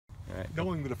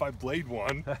knowing that if I blade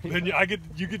one, then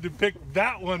you get to pick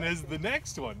that one as the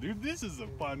next one. Dude, this is a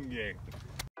fun game.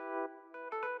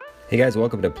 Hey guys,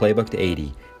 welcome to Playbook to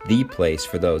 80, the place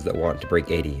for those that want to break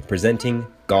 80, presenting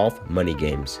Golf Money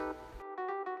Games.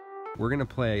 We're going to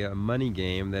play a money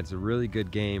game that's a really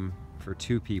good game for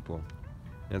two people,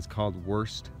 and it's called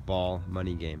Worst Ball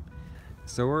Money Game.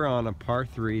 So we're on a par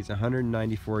 3, it's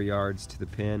 194 yards to the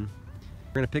pin.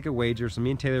 We're going to pick a wager, so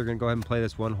me and Taylor are going to go ahead and play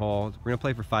this one hole. We're going to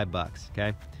play for $5,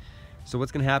 okay? So what's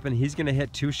going to happen, he's going to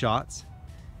hit 2 shots.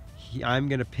 I'm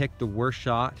going to pick the worst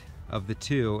shot of the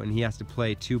 2, and he has to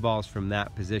play 2 balls from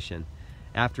that position.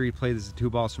 After he plays the 2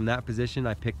 balls from that position,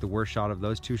 I pick the worst shot of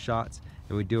those 2 shots,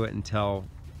 and we do it until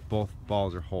both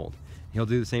balls are holed. He'll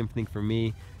do the same thing for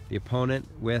me. The opponent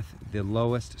with the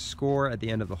lowest score at the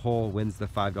end of the hole wins the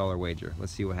 $5 wager.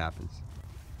 Let's see what happens.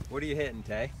 What are you hitting,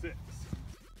 Tay? 6.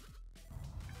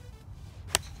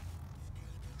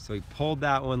 So he pulled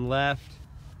that one left.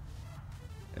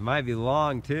 It might be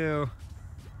long too.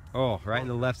 Oh, right in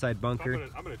the left side bunker.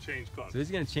 I'm gonna change clubs. So he's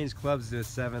gonna change clubs to a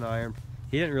 7-iron.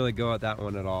 He didn't really go at that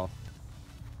one at all.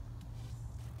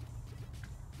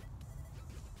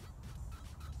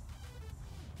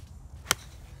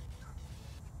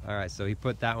 All right, so he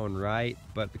put that one right,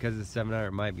 but because it's a 7-iron,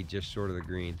 it might be just short of the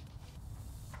green.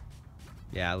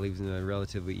 Yeah, it leaves him a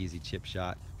relatively easy chip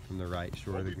shot from the right,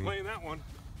 short of the green. Playing that one.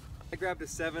 I grabbed a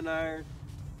 7-iron.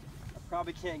 I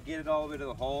probably can't get it all the way to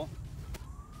the hole.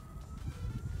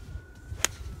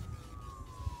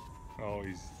 Oh,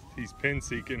 he's pin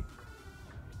seeking.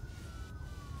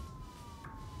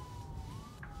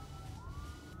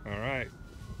 All right.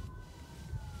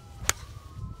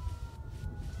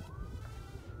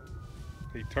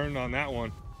 He turned on that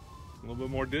one. A little bit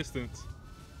more distance.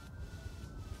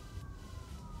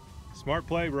 Smart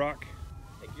play, Brock.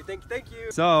 Thank you, thank you, thank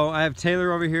you. So I have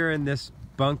Taylor over here in this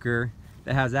bunker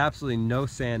that has absolutely no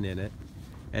sand in it.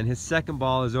 And his second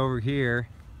ball is over here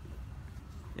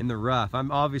in the rough.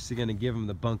 I'm obviously gonna give him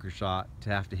the bunker shot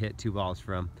to have to hit 2 balls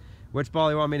from. Which ball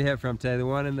do you want me to hit from, Taylor? The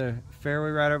one in the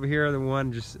fairway right over here or the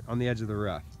one just on the edge of the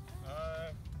rough?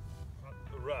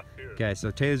 The rough here. Okay, so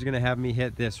Taylor's gonna have me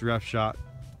hit this rough shot.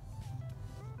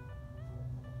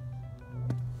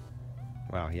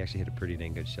 Wow, he actually hit a pretty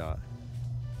dang good shot.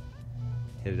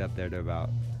 Hit it up there to about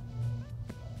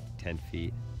 10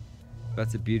 feet.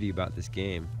 That's the beauty about this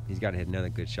game. He's got to hit another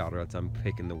good shot or else I'm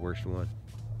picking the worst one.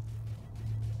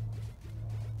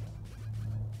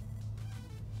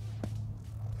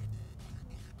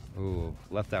 Ooh,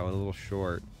 left that one a little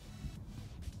short.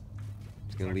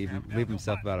 He's gonna leave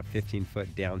himself about a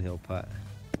 15-foot downhill putt.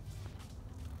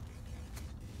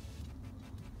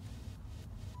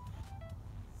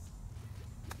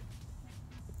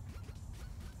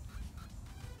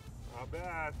 Not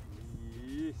bad.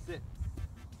 Sit.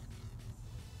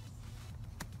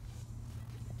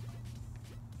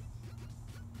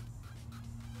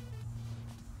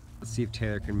 Let's see if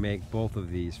Taylor can make both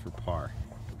of these for par.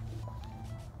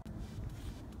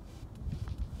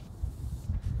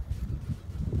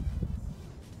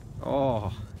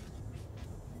 Oh.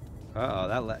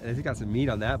 Uh-oh, he's got some meat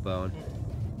on that bone.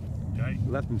 Okay.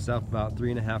 Left himself about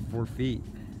 3.5, 4 feet.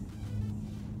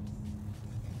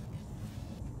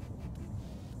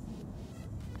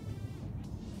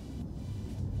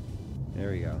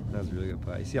 There we go. That was a really good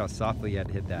play. You see how softly he had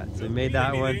to hit that. So he made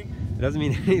that one. It doesn't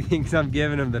mean anything because I'm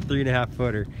giving him the 3.5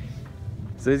 footer.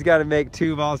 So he's got to make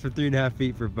 2 balls for 3.5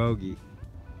 feet for bogey.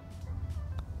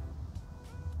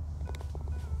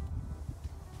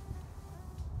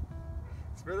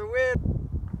 It's for the win.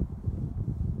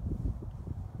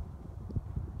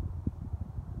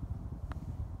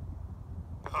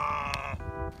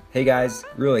 Hey guys,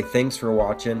 really thanks for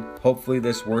watching. Hopefully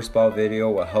this worst ball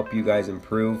video will help you guys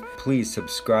improve. Please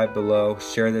subscribe below,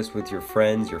 share this with your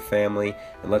friends, your family,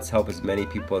 and let's help as many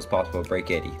people as possible break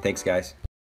 80. Thanks guys.